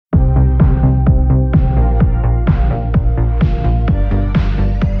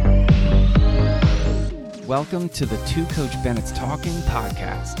Welcome to the Two Coach Bennett's Talking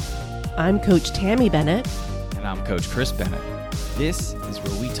podcast. I'm Coach Tammy Bennett. And I'm Coach Chris Bennett. This is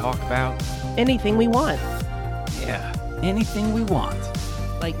where we talk about anything we want. Yeah, anything we want.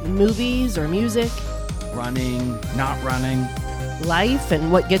 Like movies or music. Running, not running. Life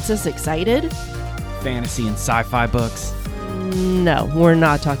and what gets us excited. Fantasy and sci-fi books. No, we're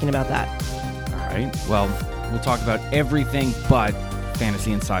not talking about that. All right, well, we'll talk about everything but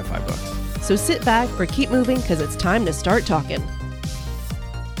fantasy and sci-fi books. So sit back or keep moving because it's time to start talking.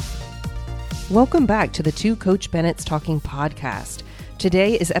 Welcome back to the Two Coach Bennett's Talking podcast.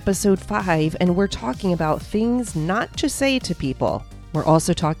 Today is episode 5, and we're talking about things not to say to people. We're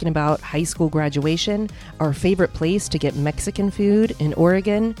also talking about high school graduation, our favorite place to get Mexican food in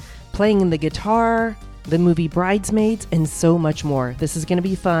Oregon, playing the guitar, the movie Bridesmaids, and so much more. This is going to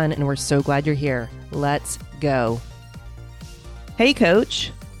be fun, and we're so glad you're here. Let's go. Hey,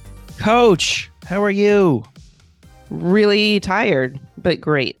 Coach. Coach, how are you? Really tired, but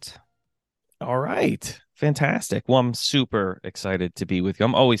great. All right. Fantastic. Well, I'm super excited to be with you.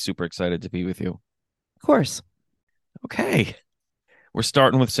 I'm always super excited to be with you. Of course. Okay. We're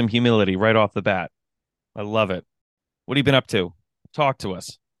starting with some humility right off the bat. I love it. What have you been up to? Talk to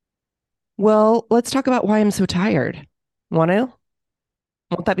us. Well, let's talk about why I'm so tired. Want to?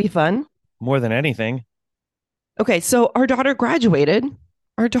 Won't that be fun? More than anything. Okay, so our daughter graduated.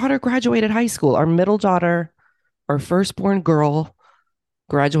 Our daughter graduated high school. Our middle daughter, our firstborn girl,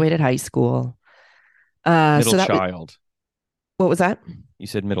 graduated high school. Middle child. What was that? You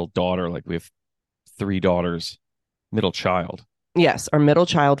said middle daughter, like we have 3 daughters. Middle child. Yes, our middle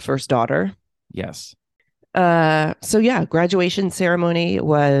child, first daughter. Yes. So yeah, graduation ceremony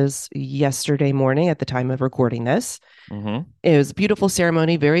was yesterday morning at the time of recording this. Mm-hmm. It was a beautiful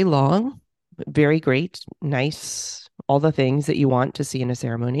ceremony, very long, very great, nice, all the things that you want to see in a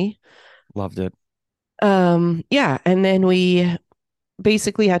ceremony. Loved it. Yeah, and then we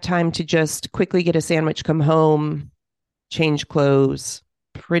basically had time to just quickly get a sandwich, come home, change clothes.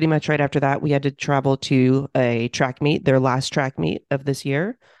 Pretty much right after that, we had to travel to a track meet, their last track meet of this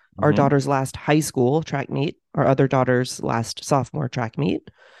year. Our Mm-hmm. daughter's last high school track meet, our other daughter's last sophomore track meet.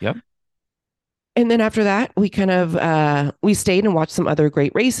 Yep. And then after that, we kind of, we stayed and watched some other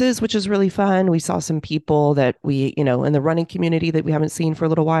great races, which is really fun. We saw some people that we, in the running community that we haven't seen for a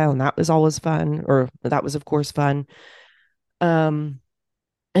little while. And that was always fun, or that was, of course, fun. And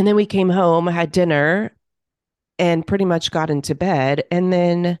then we came home, had dinner, and pretty much got into bed. And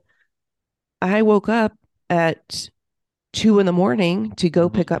then I woke up at 2 a.m. to go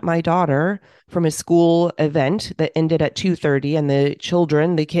pick up my daughter from a school event that ended at 2:30, and the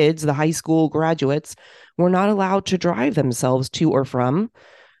children, the kids, the high school graduates were not allowed to drive themselves to or from.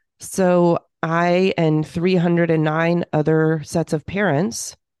 So I and 309 other sets of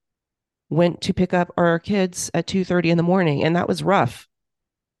parents went to pick up our kids at 2:30 in the morning, and that was rough.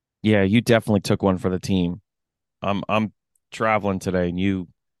 Yeah, you definitely took one for the team. I'm traveling today, and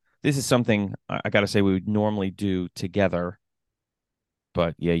this is something I got to say we would normally do together.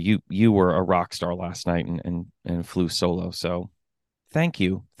 But yeah, you were a rock star last night and flew solo. So thank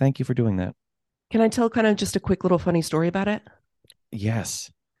you. Thank you for doing that. Can I tell kind of just a quick little funny story about it? Yes.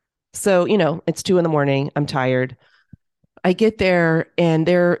 So, it's 2 a.m. I'm tired. I get there, and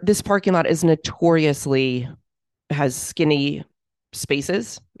this parking lot is notoriously has skinny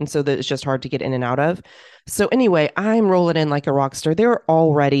spaces. And so that it's just hard to get in and out of. So anyway, I'm rolling in like a rock star. There are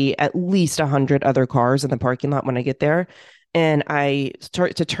already at least 100 other cars in the parking lot when I get there. And I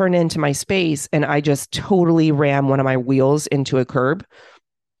start to turn into my space, and I just totally ram one of my wheels into a curb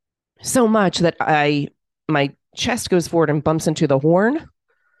so much that my chest goes forward and bumps into the horn.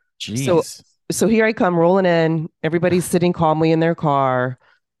 Jeez. So here I come rolling in. Everybody's sitting calmly in their car,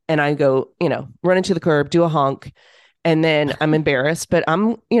 and I go, run into the curb, do a honk. And then I'm embarrassed, but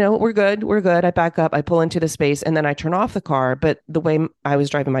we're good. We're good. I back up, I pull into the space, and then I turn off the car. But the way I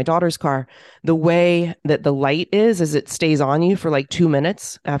was driving my daughter's car, the way that the light is it stays on you for like 2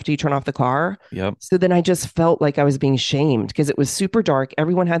 minutes after you turn off the car. Yep. So then I just felt like I was being shamed because it was super dark.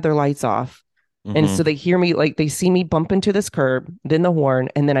 Everyone had their lights off. Mm-hmm. And so they hear me, like they see me bump into this curb, then the horn,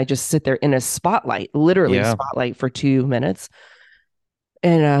 and then I just sit there in a spotlight, literally spotlight for 2 minutes.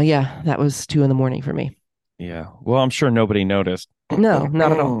 And yeah, that was 2 a.m. for me. Yeah. Well, I'm sure nobody noticed. No,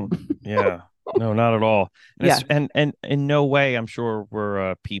 not at all. Yeah. No, not at all. And Yeah. And in no way, I'm sure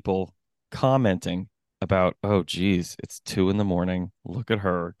were people commenting about, oh, geez, it's 2 a.m. Look at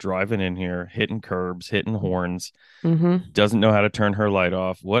her driving in here, hitting curbs, hitting horns, doesn't know how to turn her light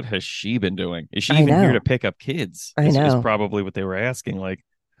off. What has she been doing? Is she even here to pick up kids? I know. Is probably what they were asking. Like,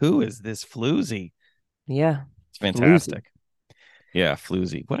 who is this floozy? Yeah. It's fantastic. Floozy. Yeah,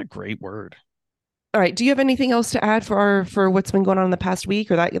 floozy. What a great word. All right. Do you have anything else to add for what's been going on in the past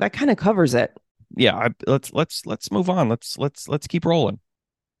week, or that kind of covers it? Yeah, let's move on. Let's keep rolling.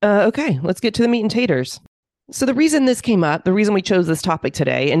 Okay, let's get to the meat and taters. So the reason this came up, the reason we chose this topic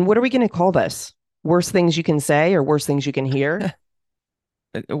today, and what are we going to call this? Worst things you can say or worst things you can hear?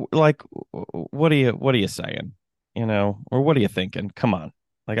 Like, what are you saying? Or what are you thinking? Come on.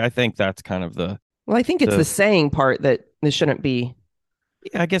 Like, I think that's kind of Well, I think it's the the saying part that this shouldn't be.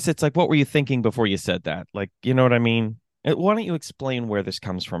 yeah, I guess it's like, what were you thinking before you said that? Like, you know what I mean? Why don't you explain where this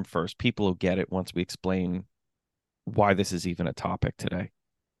comes from first? People will get it once we explain why this is even a topic today.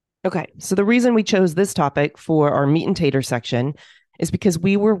 Okay, so the reason we chose this topic for our meat and tater section is because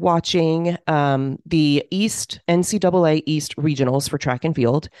we were watching the East NCAA East regionals for track and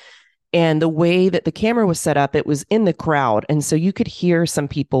field. And the way that the camera was set up, it was in the crowd. And so you could hear some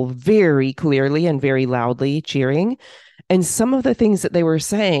people very clearly and very loudly cheering. And some of the things that they were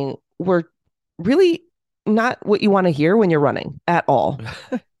saying were really not what you want to hear when you're running at all.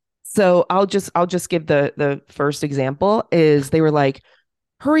 So I'll just give the first example is they were like,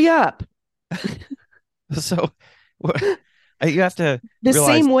 hurry up. So you have to The realize.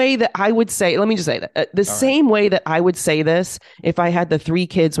 same way that I would say, let me just say that the All right. same way that I would say this if I had the three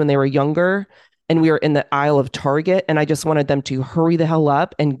kids when they were younger and we were in the aisle of Target and I just wanted them to hurry the hell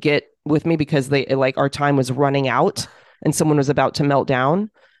up and get with me because they like our time was running out and someone was about to melt down.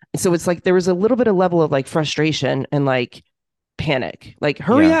 And so it's like there was a little bit of level of like frustration and like panic, like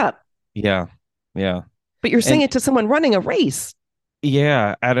hurry Yeah, up. yeah, yeah. But you're saying And it to someone running a race.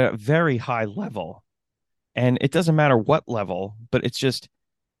 yeah, at a very high level. And it doesn't matter what level, but it's just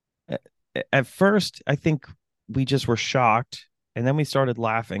at first, I think we just were shocked. And then we started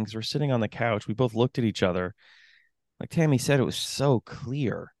laughing because we're sitting on the couch. We both looked at each other. Like Tammy said, it was so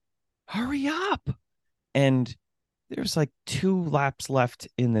clear. Hurry up. And there's like 2 laps left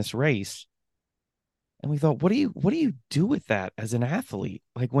in this race. And we thought, what do you do with that as an athlete?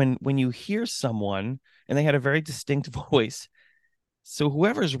 Like when you hear someone and they had a very distinct voice. So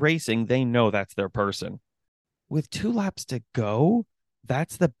whoever's racing, they know that's their person. With 2 laps to go,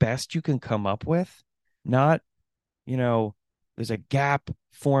 that's the best you can come up with. Not, there's a gap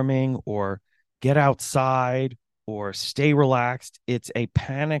forming or get outside or stay relaxed. It's a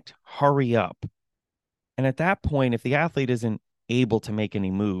panicked hurry up. And at that point, if the athlete isn't able to make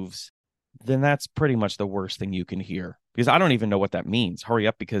any moves, then that's pretty much the worst thing you can hear. Because I don't even know what that means. Hurry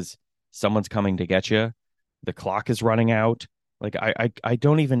up because someone's coming to get you. The clock is running out. Like I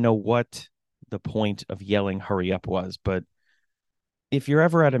don't even know what the point of yelling hurry up was. But if you're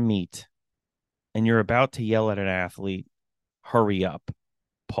ever at a meet and you're about to yell at an athlete, hurry up,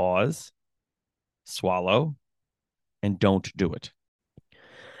 pause, swallow, and don't do it.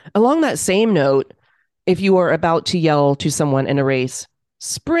 Along that same note, if you are about to yell to someone in a race,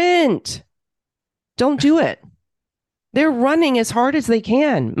 sprint, don't do it. They're running as hard as they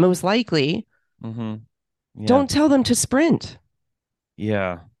can, most likely. Mm-hmm. Yeah. Don't tell them to sprint.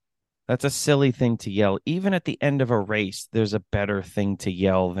 Yeah. That's a silly thing to yell. Even at the end of a race, there's a better thing to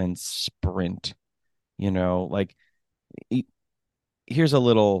yell than sprint. Like here's a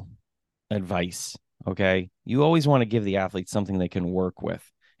little advice. Okay. You always want to give the athlete something they can work with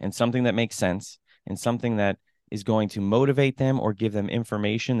and something that makes sense and something that is going to motivate them or give them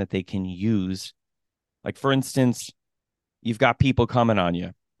information that they can use. Like, for instance, you've got people coming on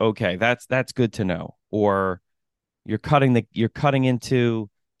you. Okay, that's good to know. Or you're cutting into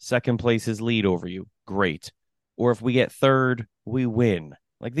second place's lead over you. Great. Or if we get third, we win.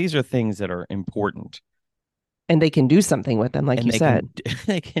 Like these are things that are important. And they can do something with them, like And you said.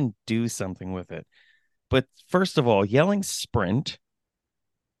 they can do something with it. But first of all, yelling sprint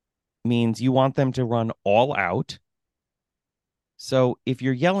means you want them to run all out. So if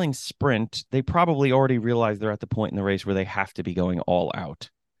you're yelling sprint, they probably already realize they're at the point in the race where they have to be going all out.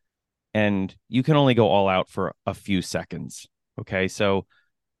 And you can only go all out for a few seconds. Okay. So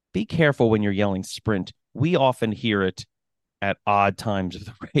be careful when you're yelling sprint. We often hear it at odd times of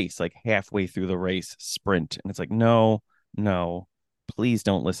the race, like halfway through the race, sprint. And it's like, no, please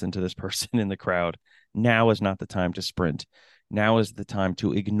don't listen to this person in the crowd. Now is not the time to sprint. Now is the time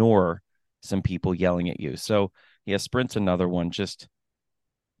to ignore some people yelling at you. So yeah, sprint's another one. Just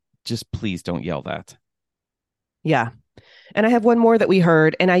please don't yell that. Yeah. And I have one more that we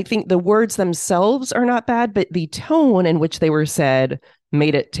heard. And I think the words themselves are not bad, but the tone in which they were said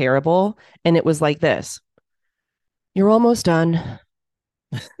made it terrible. And it was like this: you're almost done.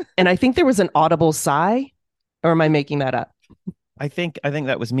 And I think there was an audible sigh. Or am I making that up? I think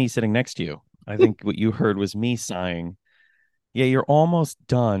that was me sitting next to you. I think what you heard was me sighing. Yeah, you're almost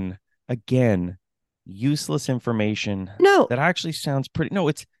done. Again, useless information No. that actually sounds pretty. No,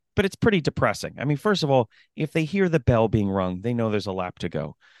 but it's pretty depressing. I mean, first of all, if they hear the bell being rung, they know there's a lap to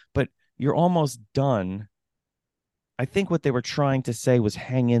go. But you're almost done. I think what they were trying to say was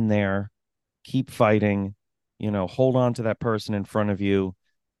hang in there, keep fighting, hold on to that person in front of you.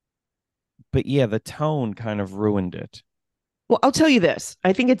 But yeah, the tone kind of ruined it. Well, I'll tell you this.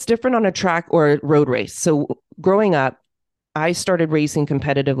 I think it's different on a track or a road race. So growing up, I started racing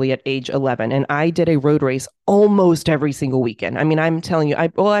competitively at age 11, and I did a road race almost every single weekend. I mean, I'm telling you, I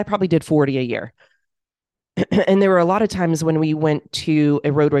probably did 40 a year. And there were a lot of times when we went to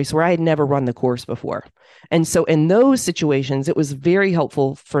a road race where I had never run the course before. And so in those situations, it was very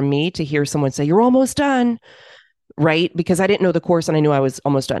helpful for me to hear someone say, "You're almost done." Right? Because I didn't know the course and I knew I was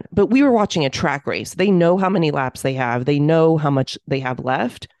almost done. But we were watching a track race. They know how many laps they have, they know how much they have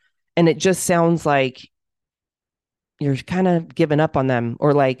left. And it just sounds like you're kind of giving up on them,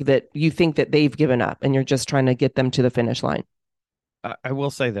 or like that you think that they've given up and you're just trying to get them to the finish line. I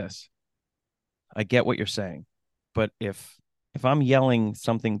will say this. I get what you're saying, but if I'm yelling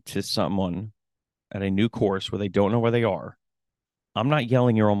something to someone at a new course where they don't know where they are, I'm not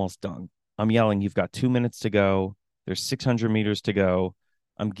yelling you're almost done. I'm yelling you've got 2 minutes to go. There's 600 meters to go.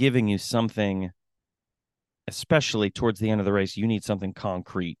 I'm giving you something, especially towards the end of the race. You need something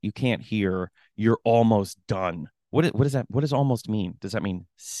concrete. You can't hear you're almost done. What is that? What does almost mean? Does that mean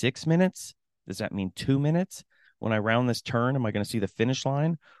 6 minutes? Does that mean 2 minutes? When I round this turn, am I going to see the finish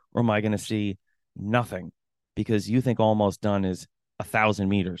line, or am I going to see nothing? Because you think almost done is 1,000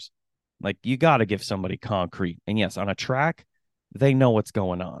 meters. Like, you got to give somebody concrete. And yes, on a track, they know what's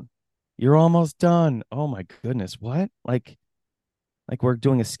going on. You're almost done. Oh my goodness. What? Like we're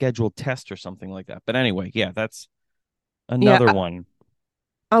doing a scheduled test or something like that. But anyway, yeah, that's another one.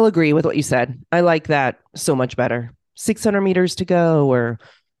 I'll agree with what you said. I like that so much better. 600 meters to go, or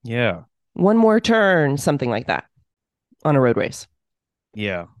yeah, one more turn, something like that on a road race.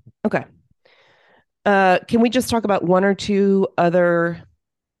 Yeah. Okay. Can we just talk about one or two other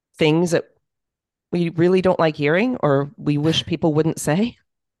things that we really don't like hearing, or we wish people wouldn't say?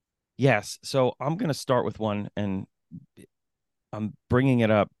 Yes. So I'm going to start with one, and I'm bringing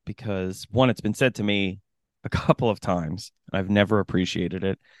it up because, one, it's been said to me a couple of times, and I've never appreciated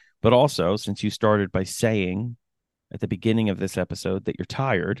it. But also, since you started by saying at the beginning of this episode that you're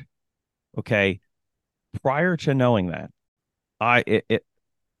tired, okay, prior to knowing that, I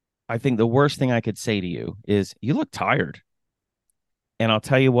think the worst thing I could say to you is you look tired. And I'll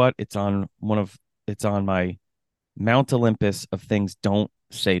tell you what, it's on my Mount Olympus of things don't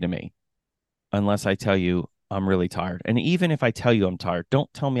say to me unless I tell you I'm really tired. And even if I tell you I'm tired,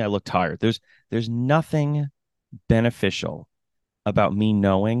 don't tell me I look tired. There's nothing beneficial about me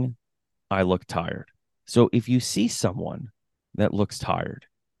knowing I look tired. So if you see someone that looks tired,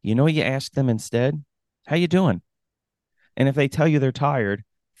 you ask them instead, how you doing? And if they tell you they're tired,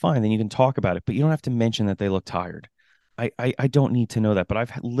 fine, then you can talk about it, but you don't have to mention that they look tired. I don't need to know that, but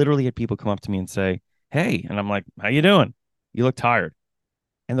I've literally had people come up to me and say, "Hey," and I'm like, "How you doing? You look tired."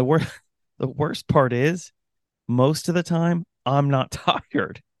 And the worst part is, most of the time I'm not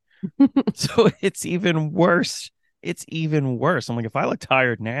tired. So it's even worse. It's even worse. I'm like, if I look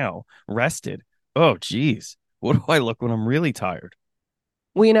tired now, rested, oh geez, what do I look when I'm really tired?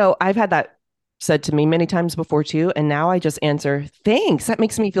 Well, I've had that said to me many times before too, and now I just answer, "Thanks. That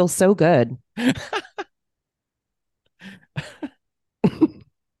makes me feel so good."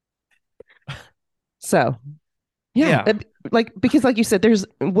 So, yeah. Because like you said, there's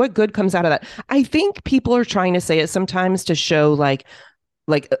what good comes out of that. I think people are trying to say it sometimes to show like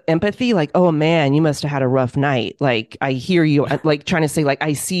empathy, like, "Oh man, you must have had a rough night. Like, I hear you," like trying to say, like,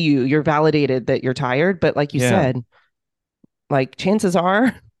 "I see you. You're validated that you're tired." But like you said, like, chances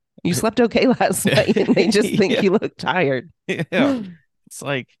are you slept okay last night and they just think you look tired. Yeah. It's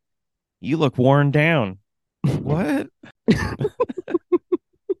like, you look worn down. What?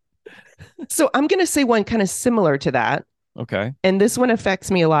 So I'm going to say one kind of similar to that. Okay. And this one affects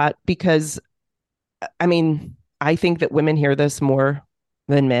me a lot because, I mean, I think that women hear this more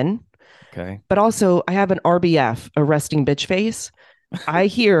than men. Okay. But also, I have an RBF, a resting bitch face. I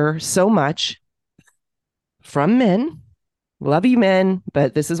hear so much from men. Love you, men,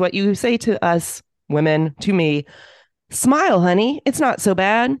 but this is what you say to us women, to me. "Smile, honey. It's not so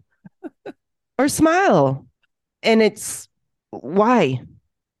bad." Or "Smile." And it's, why?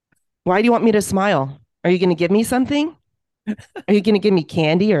 Why do you want me to smile? Are you going to give me something? Are you going to give me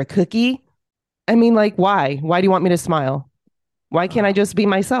candy or a cookie? I mean, like, why? Why do you want me to smile? Why can't I just be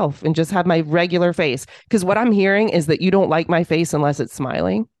myself and just have my regular face? Because what I'm hearing is that you don't like my face unless it's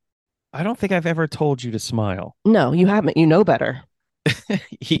smiling. I don't think I've ever told you to smile. No, you haven't. You know better.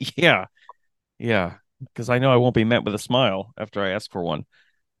 Yeah. Yeah. Because I know I won't be met with a smile after I ask for one.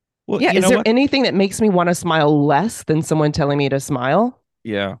 Well, Yeah. you Is know there what? anything that makes me want to smile less than someone telling me to smile?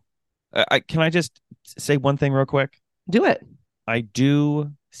 Yeah. Can I just say one thing real quick? Do it. I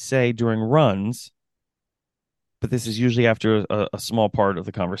do say during runs, but this is usually after a small part of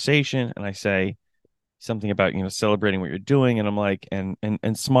the conversation, and I say something about celebrating what you're doing, and I'm like, and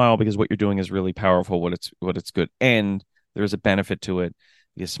smile because what you're doing is really powerful. What it's good, and there's a benefit to it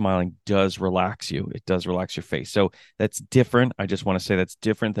because smiling does relax you. It does relax your face. So that's different. I just want to say that's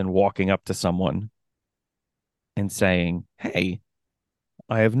different than walking up to someone and saying, "Hey,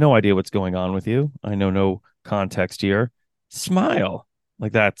 I have no idea what's going on with you. I know no context here. Smile."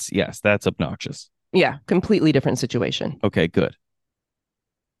 Like yes, that's obnoxious. Yeah. Completely different situation. Okay, good.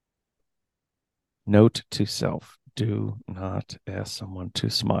 Note to self: do not ask someone to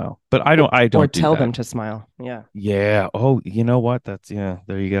smile. But I Or don't do tell that. them to smile. Yeah. Yeah. Oh, you know what? Yeah,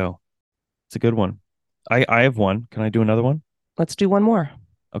 there you go. It's a good one. I have one. Can I do another one? Let's do one more.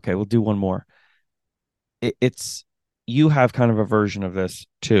 Okay, we'll do one more. It's you have kind of a version of this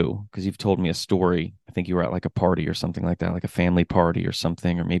too, because you've told me a story. I think you were at like a party or something like that, like a family party or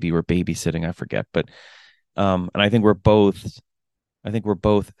something, or maybe you were babysitting, I forget. But and I think we're both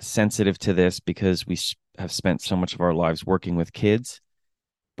sensitive to this because have spent so much of our lives working with kids.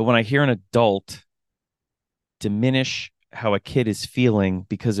 But when I hear an adult diminish how a kid is feeling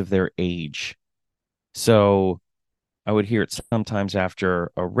because of their age, so I would hear it sometimes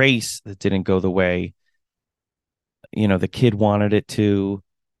after a race that didn't go the way, the kid wanted it to,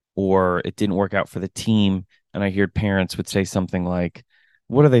 or it didn't work out for the team. And I hear parents would say something like,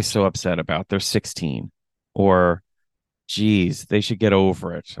 "What are they so upset about? They're 16." Or, "Geez, they should get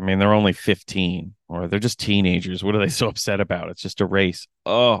over it. I mean, they're only 15, or they're just teenagers. What are they so upset about? It's just a race."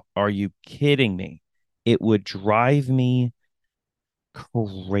 Oh, are you kidding me? It would drive me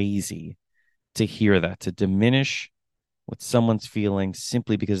crazy to hear that, to diminish what someone's feeling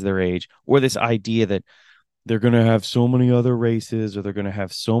simply because of their age, or this idea that they're going to have so many other races or they're going to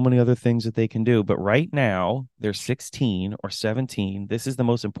have so many other things that they can do. But right now, they're 16 or 17. This is the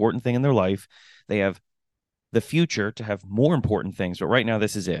most important thing in their life. They have the future to have more important things, but right now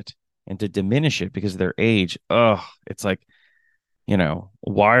this is it. And to diminish it because of their age, it's like,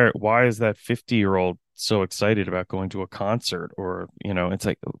 why is that 50-year-old so excited about going to a concert? Or, it's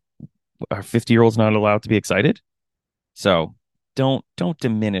like, are 50-year-olds not allowed to be excited? So don't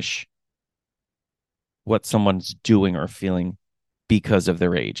diminish what someone's doing or feeling because of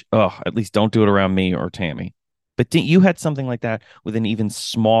their age. Oh, at least don't do it around me or Tammy. But you had something like that with an even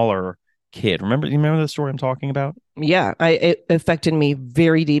smaller kid. You remember the story I'm talking about? Yeah. It affected me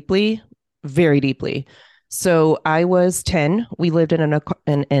very deeply, very deeply. So I was 10. We lived in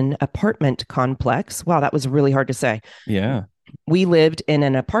an apartment complex. Wow, that was really hard to say. Yeah. We lived in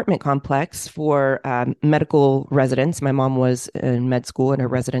an apartment complex for medical residents. My mom was in med school in her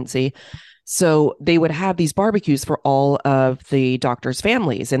residency. So they would have these barbecues for all of the doctors'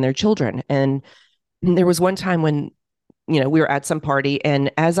 families and their children. And there was one time when, we were at some party,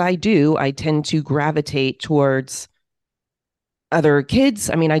 and as I do, I tend to gravitate towards other kids.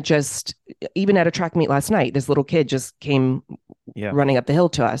 I mean, even at a track meet last night, this little kid just came Yeah. running up the hill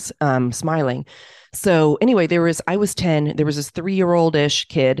to us, smiling. So anyway, I was 10. There was this 3-year-old ish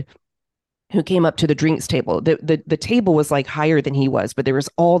kid who came up to the drinks table. The table was like higher than he was, but there was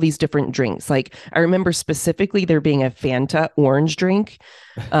all these different drinks. Like I remember specifically there being a Fanta orange drink,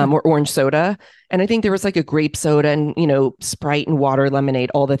 or orange soda. And I think there was like a grape soda and, Sprite and water, lemonade,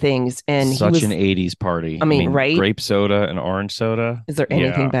 all the things. And he Such was, an 80s party. I mean, right? Grape soda and orange soda. Is there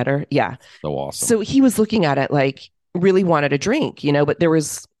anything Yeah. better? Yeah. So awesome. So he was looking at it like really wanted a drink, but there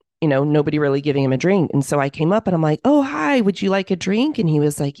was, nobody really giving him a drink. And so I came up and I'm like, "Oh, hi, would you like a drink?" And he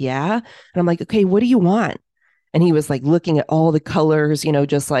was like, "Yeah." And I'm like, "Okay, what do you want?" And he was like looking at all the colors,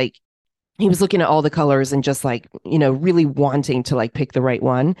 just like he was looking at all the colors and just like, really wanting to like pick the right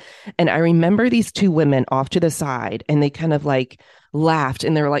one. And I remember these two women off to the side and they kind of like laughed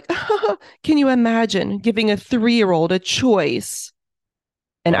and they were like, "Can you imagine giving a 3-year-old a choice?"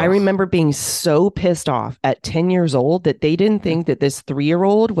 And I Ugh. remember being so pissed off at 10 years old that they didn't think that this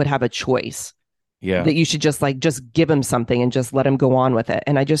 3-year-old would have a choice, Yeah. that you should just give him something and just let him go on with it.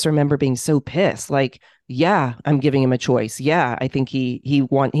 And I just remember being so pissed. Like, yeah, I'm giving him a choice. Yeah, I think he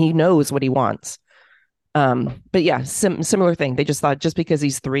knows what he wants. But yeah, similar thing. They just thought just because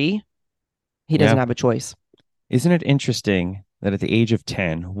he's 3, he doesn't Yeah. have a choice. Isn't it interesting that at the age of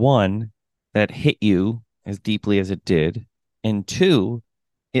 10, one, that hit you as deeply as it did, and two,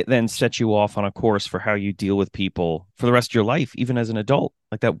 it then sets you off on a course for how you deal with people for the rest of your life, even as an adult.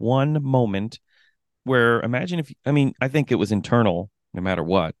 Like that one moment where imagine I think it was internal no matter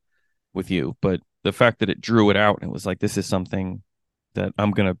what with you, but the fact that it drew it out and it was like, this is something that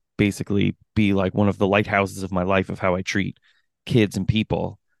I'm going to basically be like one of the lighthouses of my life of how I treat kids and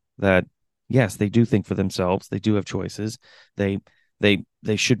people. That yes, they do think for themselves. They do have choices. They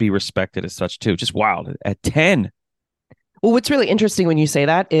should be respected as such too. Just wild at 10. Well, what's really interesting when you say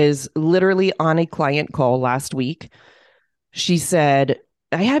that is literally on a client call last week, she said,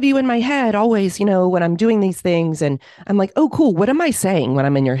 I have you in my head always, when I'm doing these things. And I'm like, oh, cool. What am I saying when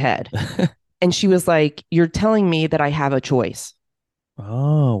I'm in your head? And she was like, you're telling me that I have a choice.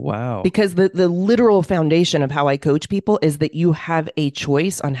 Oh, wow. Because the literal foundation of how I coach people is that you have a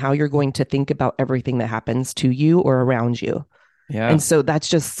choice on how you're going to think about everything that happens to you or around you. Yeah. And so that's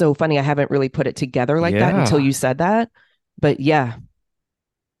just so funny. I haven't really put it together like that until you said that. But yeah,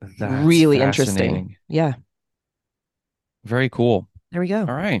 that's really interesting. Yeah. Very cool. There we go.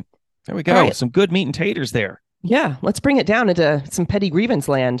 All right. There we go. Right. Some good meat and taters there. Yeah. Let's bring it down into some petty grievance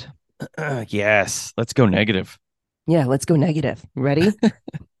land. Yes. Let's go negative. Yeah. Let's go negative. Ready?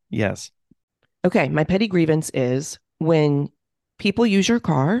 Yes. Okay. My petty grievance is when people use your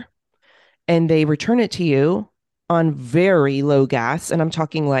car and they return it to you on very low gas. And I'm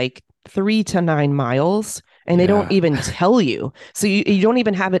talking like 3 to 9 miles. And they don't even tell you. So you don't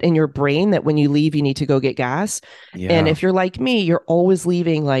even have it in your brain that when you leave, you need to go get gas. Yeah. And if you're like me, you're always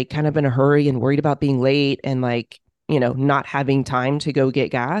leaving like kind of in a hurry and worried about being late and like, not having time to go get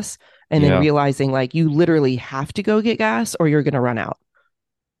gas. And then realizing like you literally have to go get gas or you're going to run out.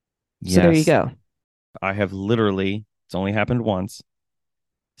 Yes. So there you go. I have literally, it's only happened once.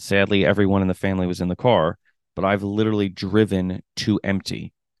 Sadly, everyone in the family was in the car, but I've literally driven to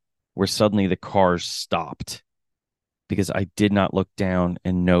empty, where suddenly the cars stopped because I did not look down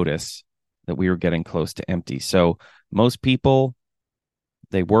and notice that we were getting close to empty. So most people,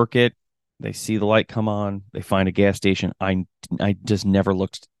 they work it, they see the light come on, they find a gas station. I just never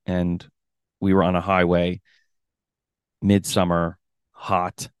looked, and we were on a highway, midsummer,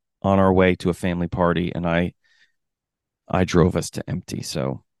 hot, on our way to a family party, and I drove us to empty.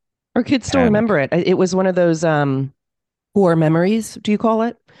 So our kids still remember it. It was one of those core memories, do you call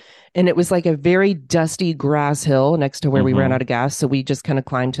it? And it was like a very dusty grass hill next to where we ran out of gas. So we just kind of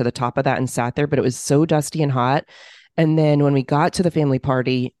climbed to the top of that and sat there, but it was so dusty and hot. And then when we got to the family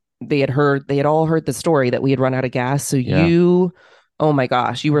party, they had all heard the story that we had run out of gas. So oh my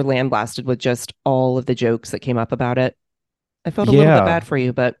gosh, you were lambasted with just all of the jokes that came up about it. I felt a little bit bad for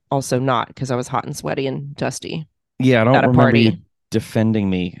you, but also not because I was hot and sweaty and dusty. Yeah, I don't remember you defending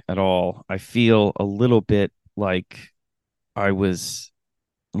me at all. I feel a little bit like I was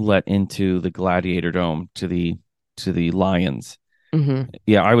let into the Gladiator Dome to the lions. Mm-hmm.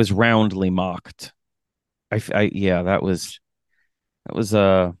 Yeah, I was roundly mocked. That was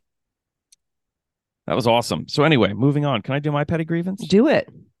awesome. So anyway, moving on. Can I do my petty grievance? Do it.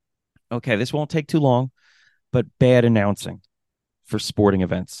 Okay, this won't take too long, but bad announcing for sporting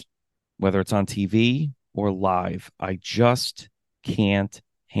events, whether it's on TV or live. I just can't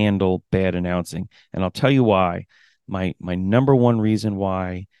handle bad announcing, and I'll tell you why. My number one reason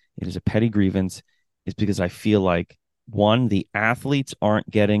why it is a petty grievance is because I feel like, one, the athletes aren't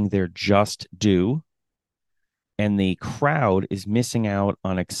getting their just due, and the crowd is missing out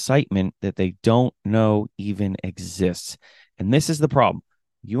on excitement that they don't know even exists. And this is the problem.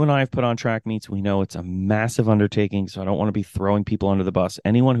 You and I have put on track meets. We know it's a massive undertaking, so I don't want to be throwing people under the bus.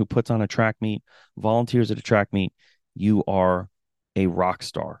 Anyone who puts on a track meet, volunteers at a track meet, you are a rock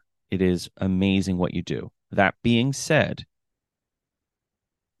star. It is amazing what you do. That being said,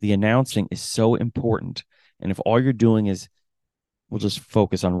 the announcing is so important. And if all you're doing is, we'll just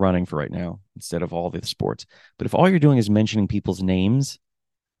focus on running for right now instead of all the sports. But if all you're doing is mentioning people's names,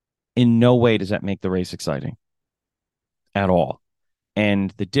 in no way does that make the race exciting at all.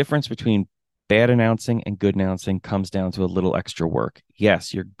 And the difference between bad announcing and good announcing comes down to a little extra work.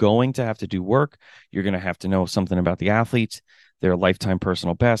 Yes, you're going to have to do work. You're going to have to know something about the athletes, their lifetime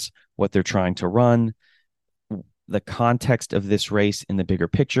personal best, what they're trying to run, the context of this race in the bigger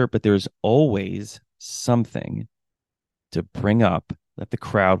picture, but there's always something to bring up that the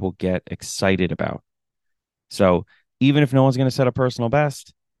crowd will get excited about. So even if no one's going to set a personal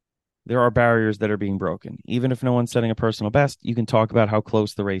best, there are barriers that are being broken. Even if no one's setting a personal best, you can talk about how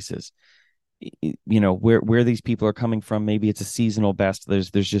close the race is. Where these people are coming from. Maybe it's a seasonal best. There's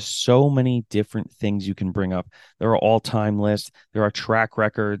just so many different things you can bring up. There are all-time lists. There are track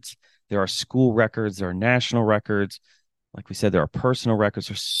records. There are school records. There are national records. Like we said, there are personal records.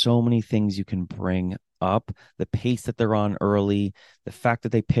 There's so many things you can bring up. The pace that they're on early, the fact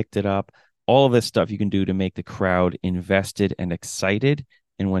that they picked it up, all of this stuff you can do to make the crowd invested and excited.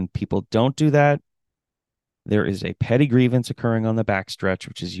 And when people don't do that, there is a petty grievance occurring on the backstretch,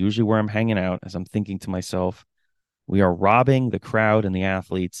 which is usually where I'm hanging out as I'm thinking to myself, we are robbing the crowd and the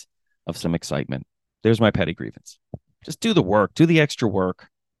athletes of some excitement. There's my petty grievance. Just do the work, do the extra work.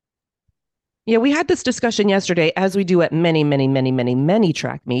 Yeah, we had this discussion yesterday, as we do at many, many, many, many, many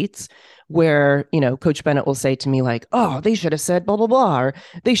track meets, where, Coach Bennett will say to me, like, oh, they should have said blah, blah, blah, or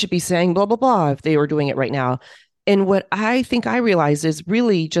they should be saying blah, blah, blah if they were doing it right now. And what I think I realized is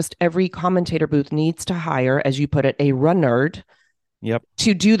really just every commentator booth needs to hire, as you put it, a run-nerd. Yep.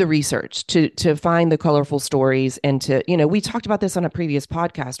 To do the research, to find the colorful stories, and to, we talked about this on a previous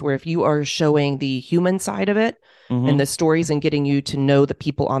podcast, where if you are showing the human side of it and the stories and getting you to know the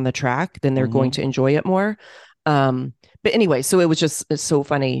people on the track, then they're going to enjoy it more. But anyway, so it was just so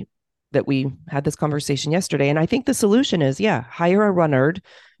funny that we had this conversation yesterday. And I think the solution is, hire a runner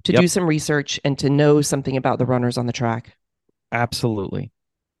to do some research and to know something about the runners on the track. Absolutely.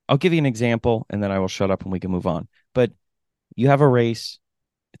 I'll give you an example and then I will shut up and we can move on. But you have a race.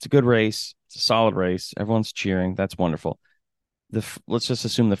 It's a good race. It's a solid race. Everyone's cheering. That's wonderful. Let's just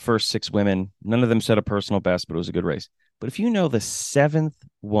assume the first 6 women, none of them set a personal best, but it was a good race. But if you know the 7th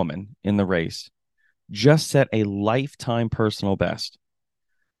woman in the race just set a lifetime personal best,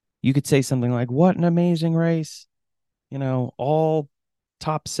 you could say something like, what an amazing race. All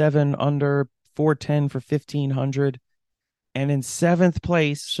top 7 under 410 for 1,500. And in 7th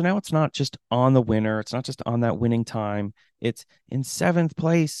place, so now it's not just on the winner. It's not just on that winning time. It's in 7th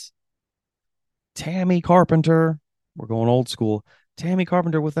place, Tammy Carpenter. We're going old school. Tammy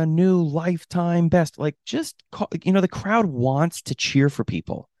Carpenter with a new lifetime best. Like, just, the crowd wants to cheer for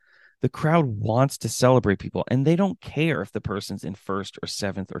people. The crowd wants to celebrate people. And they don't care if the person's in 1st or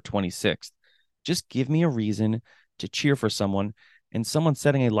 7th or 26th. Just give me a reason to cheer for someone. And someone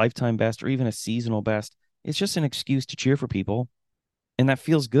setting a lifetime best or even a seasonal best, it's just an excuse to cheer for people. And that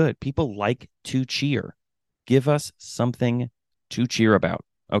feels good. People like to cheer. Give us something to cheer about.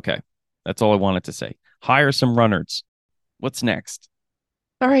 Okay. That's all I wanted to say. Hire some runners. What's next?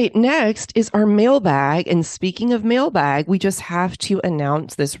 All right. Next is our mailbag. And speaking of mailbag, we just have to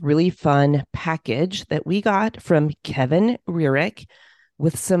announce this really fun package that we got from Kevin Rierick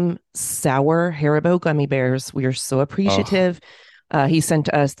with some sour Haribo gummy bears. We are so appreciative. He sent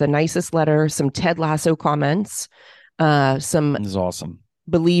us the nicest letter, some Ted Lasso comments, some This is awesome.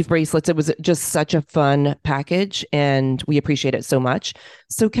 Believe bracelets. It was just such a fun package, and we appreciate it so much.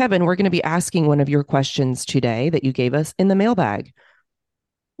 So, Kevin, we're going to be asking one of your questions today that you gave us in the mailbag.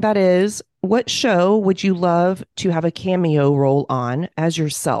 That is, what show would you love to have a cameo role on as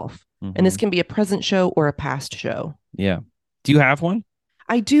yourself? And this can be a present show or a past show. Yeah. Do you have one?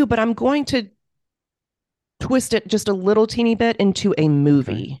 I do, but I'm going to twist it just a little teeny bit into a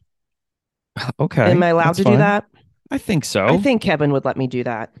movie. Okay. Am I allowed to do that? I think so. I think Kevin would let me do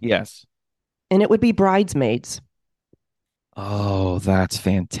that. Yes. And it would be Bridesmaids. Oh, that's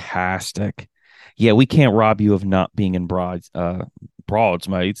fantastic. Yeah, we can't rob you of not being in Bridesmaids.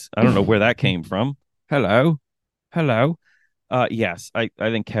 I don't know where that came from. Hello. Yes, I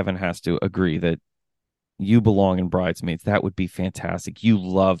think Kevin has to agree that you belong in Bridesmaids. That would be fantastic. You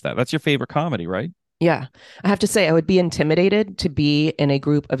love that. That's your favorite comedy, right? Yeah. I have to say, I would be intimidated to be in a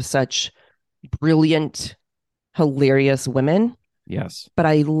group of such brilliant, hilarious women. Yes. But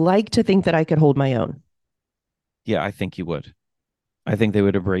I like to think that I could hold my own. Yeah, I think you would. I think they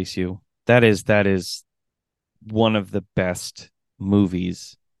would embrace you. That is one of the best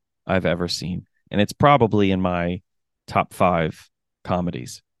movies I've ever seen. And it's probably in my top 5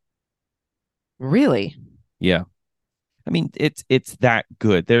 comedies. Really? Yeah. I mean, it's that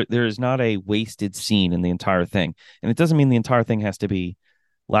good. There is not a wasted scene in the entire thing. And it doesn't mean the entire thing has to be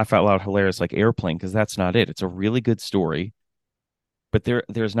laugh out loud hilarious like Airplane, because that's not it. It's a really good story. But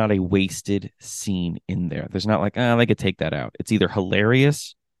there's not a wasted scene in there. There's not like, they could take that out. It's either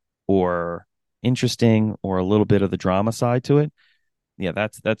hilarious or interesting or a little bit of the drama side to it. Yeah,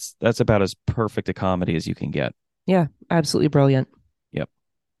 that's about as perfect a comedy as you can get. Yeah, absolutely brilliant. Yep.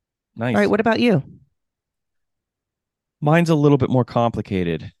 Nice. All right, what about you? Mine's a little bit more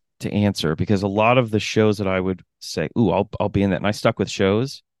complicated to answer because a lot of the shows that I would say, ooh, I'll be in that. And I stuck with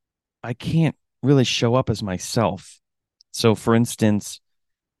shows. I can't really show up as myself. So for instance,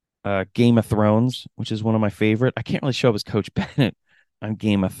 Game of Thrones, which is one of my favorite. I can't really show up as Coach Bennett on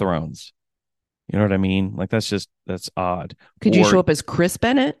Game of Thrones. You know what I mean? Like that's odd. Could you show up as Chris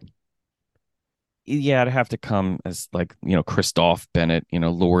Bennett? Yeah, I'd have to come as like, Christoph Bennett,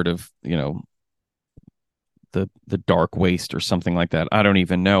 Lord of, the Dark Waste or something like that. I don't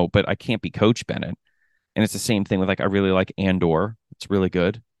even know, but I can't be Coach Bennett. And it's the same thing with like I really like Andor. It's really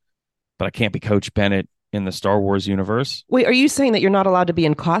good. But I can't be Coach Bennett in the Star Wars universe. Wait, are you saying that you're not allowed to be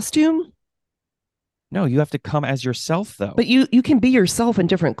in costume? No, you have to come as yourself though. But you can be yourself in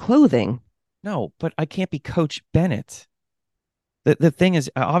different clothing. No, but I can't be Coach Bennett. The thing is,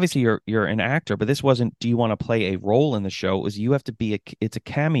 obviously you're an actor, but this wasn't. Do you want to play a role in the show? It was you have to be it's a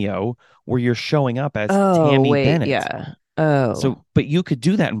cameo where you're showing up as Oh, Tammy wait. Bennett. Yeah. Oh, So, but you could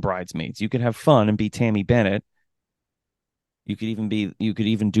do that in Bridesmaids. You could have fun and be Tammy Bennett. You could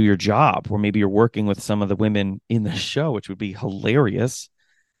even do your job, where maybe you're working with some of the women in the show, which would be hilarious.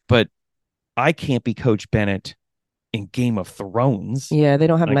 But I can't be Coach Bennett in Game of Thrones. yeah. They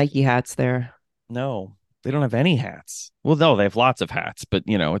don't have Like, Nike hats there. no, they don't have any hats. Well, no, they have lots of hats, but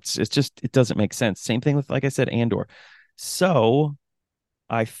it's just it doesn't make sense. Same thing with, like I said, Andor. So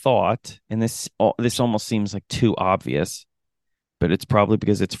I thought, and this almost seems like too obvious, but it's probably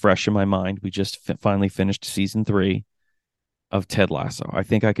because it's fresh in my mind. We just finally finished season 3 of Ted Lasso. I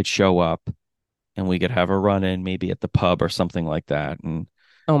think I could show up and we could have a run in maybe at the pub or something like that. And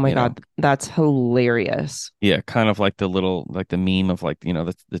Oh my you know, God. That's hilarious. yeah, kind of like the meme of like,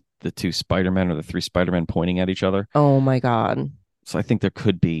 the two Spider-Men or the three Spider-Men pointing at each other. Oh my God. So I think there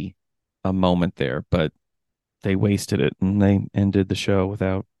could be a moment there, but they wasted it and they ended the show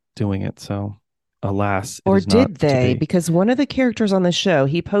without doing it. So alas, it Or is not did to they? be. Because one of the characters on the show,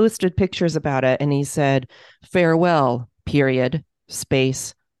 he posted pictures about it and he said, farewell, period,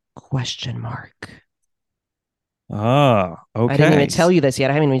 space, question mark. Ah, I didn't even okay. tell you this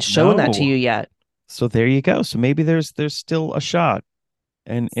yet. I haven't even shown that to No. you yet. So there you go. So maybe there's still a shot.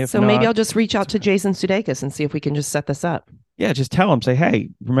 And if So maybe not, I'll just reach out it's to okay. Jason Sudeikis and see if we can just set this up. Yeah, just tell him, say, hey,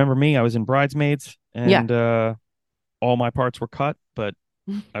 remember me? I was in Bridesmaids Yeah. and all my parts were cut, but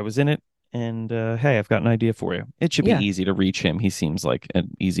I was in it. And hey, I've got an idea for you. It should be Yeah. easy to reach him. He seems like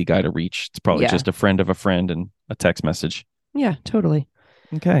an easy guy to reach. It's probably Yeah. just a friend of a friend and a text message. Yeah, totally.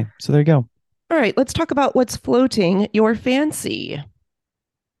 Okay, so there you go. All right, let's talk about what's floating your fancy.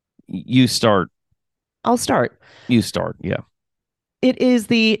 You start. I'll start. You start. Yeah. It is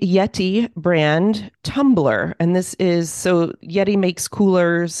the Yeti brand tumbler. And this is so Yeti makes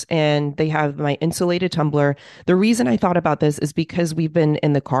coolers and they have my insulated tumbler. The reason I thought about this is because we've been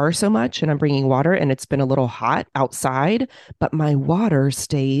in the car so much and I'm bringing water and it's been a little hot outside, but my water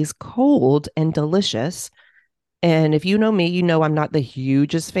stays cold and delicious. And if you know me, you know I'm not the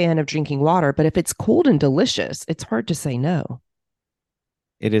hugest fan of drinking water, but if it's cold and delicious, it's hard to say no.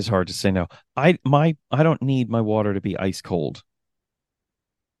 It is hard to say no. I don't need my water to be ice cold,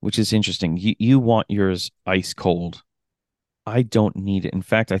 which is interesting. You want yours ice cold. I don't need it. In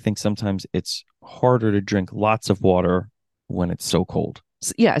fact, I think sometimes it's harder to drink lots of water when it's so cold.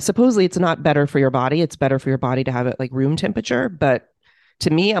 Yeah, supposedly it's not better for your body. It's better for your body to have it like room temperature. But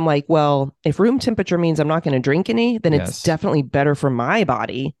to me, I'm like, well, if room temperature means I'm not going to drink any, then it's Yes. definitely better for my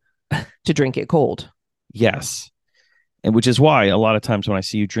body to drink it cold. Yes. And which is why a lot of times when I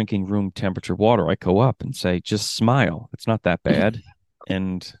see you drinking room temperature water, I go up and say, just smile. It's not that bad.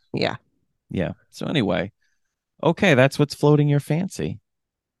 And Yeah. yeah. So anyway, okay, that's what's floating your fancy.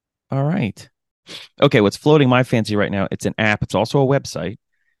 All right. Okay, what's floating my fancy right now? It's an app. It's also a website,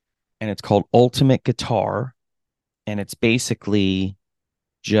 and it's called Ultimate Guitar. And it's basically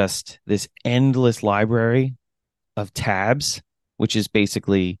just this endless library of tabs, which is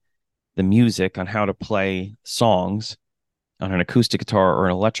basically the music on how to play songs on an acoustic guitar or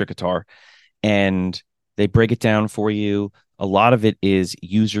an electric guitar. And they break it down for you. A lot of it is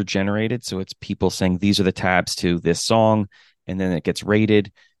user generated. So it's people saying these are the tabs to this song. And then it gets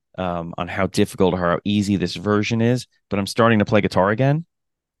rated on how difficult or how easy this version is. But I'm starting to play guitar again.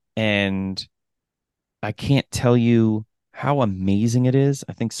 And I can't tell you how amazing it is.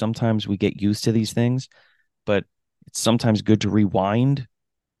 I think sometimes we get used to these things, but it's sometimes good to rewind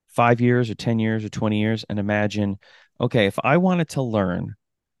 5 years or 10 years or 20 years and imagine, okay, if I wanted to learn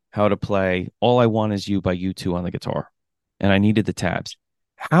how to play All I Want Is You by U2 on the guitar and I needed the tabs,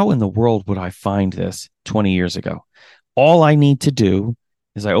 how in the world would I find this 20 years ago? All I need to do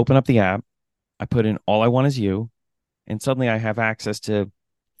is I open up the app, I put in All I Want Is You, and suddenly I have access to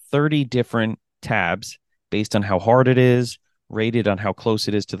 30 different tabs based on how hard it is, rated on how close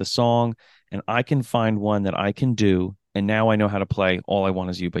it is to the song, and I can find one that I can do. And now I know how to play All I Want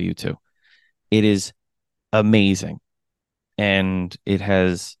Is You by U2. It is amazing. And it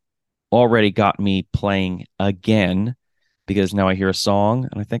has already got me playing again because now I hear a song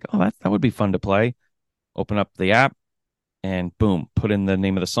and I think, oh, that would be fun to play. Open up the app and boom, put in the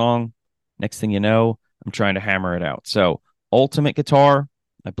name of the song. Next thing you know, I'm trying to hammer it out. So, Ultimate Guitar,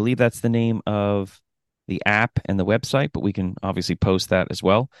 I believe that's the name of the app and the website, but we can obviously post that as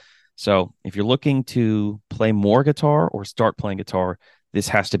well. So, if you're looking to play more guitar or start playing guitar, this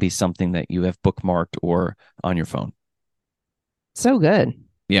has to be something that you have bookmarked or on your phone. So good.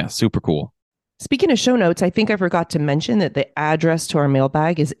 Yeah, super cool. Speaking of show notes, I think I forgot to mention that the address to our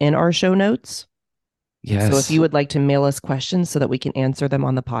mailbag is in our show notes. Yes. So if you would like to mail us questions so that we can answer them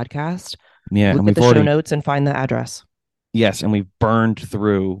on the podcast, yeah, look and at we've the show already notes and find the address. yes, and we've burned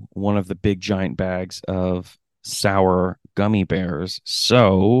through one of the big giant bags of sour gummy bears.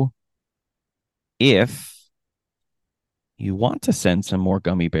 So if you want to send some more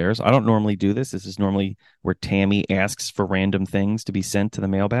gummy bears, I don't normally do this. This is normally where Tammy asks for random things to be sent to the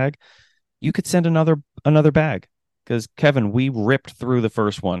mailbag. You could send another bag because Kevin, we ripped through the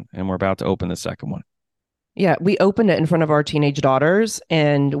first one and we're about to open the second one. Yeah, we opened it in front of our teenage daughters,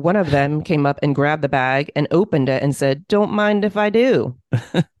 and one of them came up and grabbed the bag and opened it and said, "Don't mind if I do."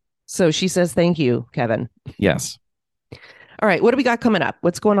 So she says, "Thank you, Kevin." Yes. All right, what do we got coming up?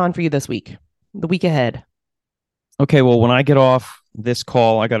 What's going on for you this week? The week ahead? Okay, well, when I get off this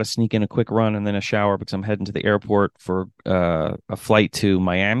call, I got to sneak in a quick run and then a shower because I'm heading to the airport for a flight to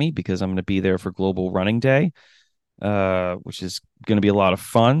Miami because I'm going to be there for Global Running Day, which is going to be a lot of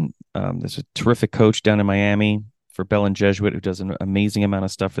fun. There's a terrific coach down in Miami for Bell & Jesuit who does an amazing amount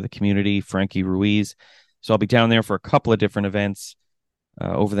of stuff for the community, Frankie Ruiz. So I'll be down there for a couple of different events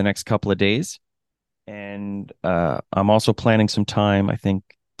over the next couple of days. And I'm also planning some time, I think,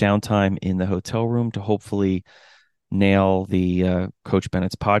 downtime in the hotel room to hopefully nail the Coach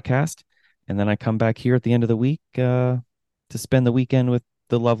Bennett's podcast. And then I come back here at the end of the week to spend the weekend with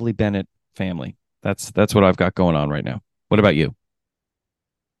the lovely Bennett family. That's what I've got going on right now. What about you?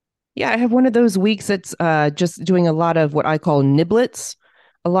 Yeah, I have one of those weeks that's just doing a lot of what I call niblets,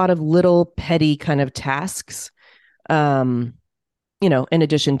 a lot of little petty kind of tasks, in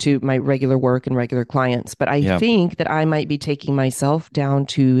addition to my regular work and regular clients. But I think that I might be taking myself down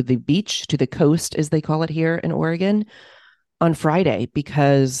to the beach, to the coast, as they call it here in Oregon, on Friday,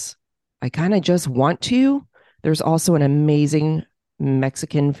 because I kind of just want to. There's also an amazing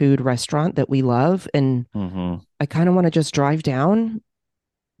Mexican food restaurant that we love. And I kind of want to just drive down,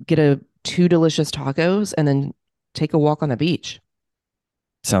 get 2 delicious tacos, and then take a walk on the beach.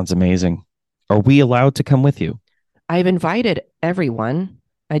 Sounds amazing. Are we allowed to come with you? I've invited everyone.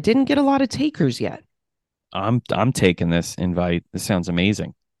 I didn't get a lot of takers yet. I'm taking this invite. This sounds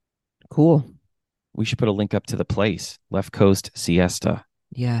amazing. Cool. We should put a link up to the place, Left Coast Siesta.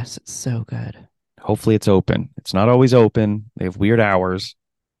 Yes, it's so good. Hopefully it's open. It's not always open. They have weird hours.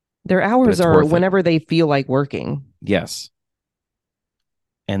 Their hours are whenever they feel like working. Yes.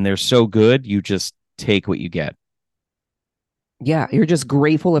 And they're so good, you just take what you get. Yeah, you're just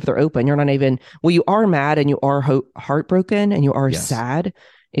grateful if they're open. You're not even, you are mad and you are heartbroken and you are sad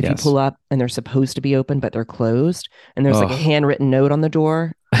if you pull up and they're supposed to be open, but they're closed. And there's like a handwritten note on the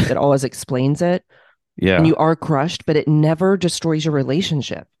door that always explains it. Yeah. And you are crushed, but it never destroys your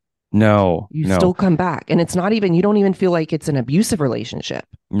relationship. No. You still come back. And it's not even, you don't even feel like it's an abusive relationship.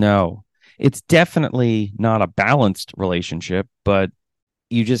 No. It's definitely not a balanced relationship, but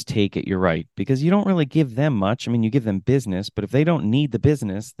you just take it. You're right. Because you don't really give them much. I mean, you give them business, but if they don't need the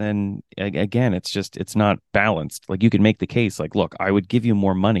business, then again, it's not balanced. Like you can make the case like, look, I would give you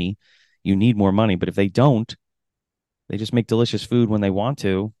more money. You need more money. But if they don't, they just make delicious food when they want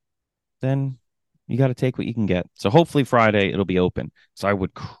to, then you got to take what you can get. So hopefully Friday it'll be open. So I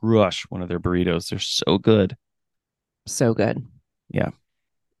would crush one of their burritos. They're so good. So good. Yeah.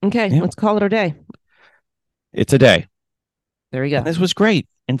 Okay. Yeah. Let's call it a day. It's a day. There you go. And this was great.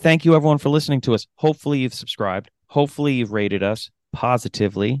 And thank you everyone for listening to us. Hopefully you've subscribed. Hopefully you've rated us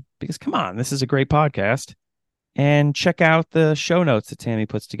positively because come on, this is a great podcast. And check out the show notes that Tammy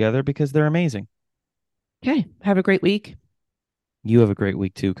puts together because they're amazing. Okay. Have a great week. You have a great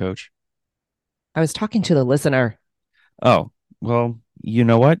week too, Coach. I was talking to the listener. Oh, well, you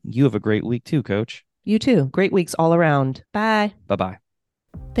know what? You have a great week too, Coach. You too. Great weeks all around. Bye. Bye-bye.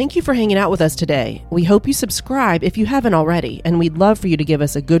 Thank you for hanging out with us today. We hope you subscribe if you haven't already, and we'd love for you to give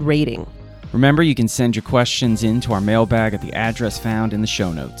us a good rating. Remember, you can send your questions into our mailbag at the address found in the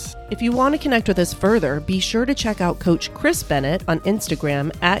show notes. If you want to connect with us further, be sure to check out Coach Chris Bennett on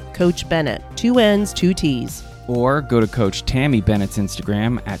Instagram at Coach Bennett, 2 N's, 2 T's. Or go to Coach Tammy Bennett's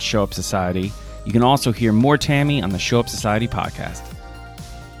Instagram at Show Up Society. You can also hear more Tammy on the Show Up Society podcast.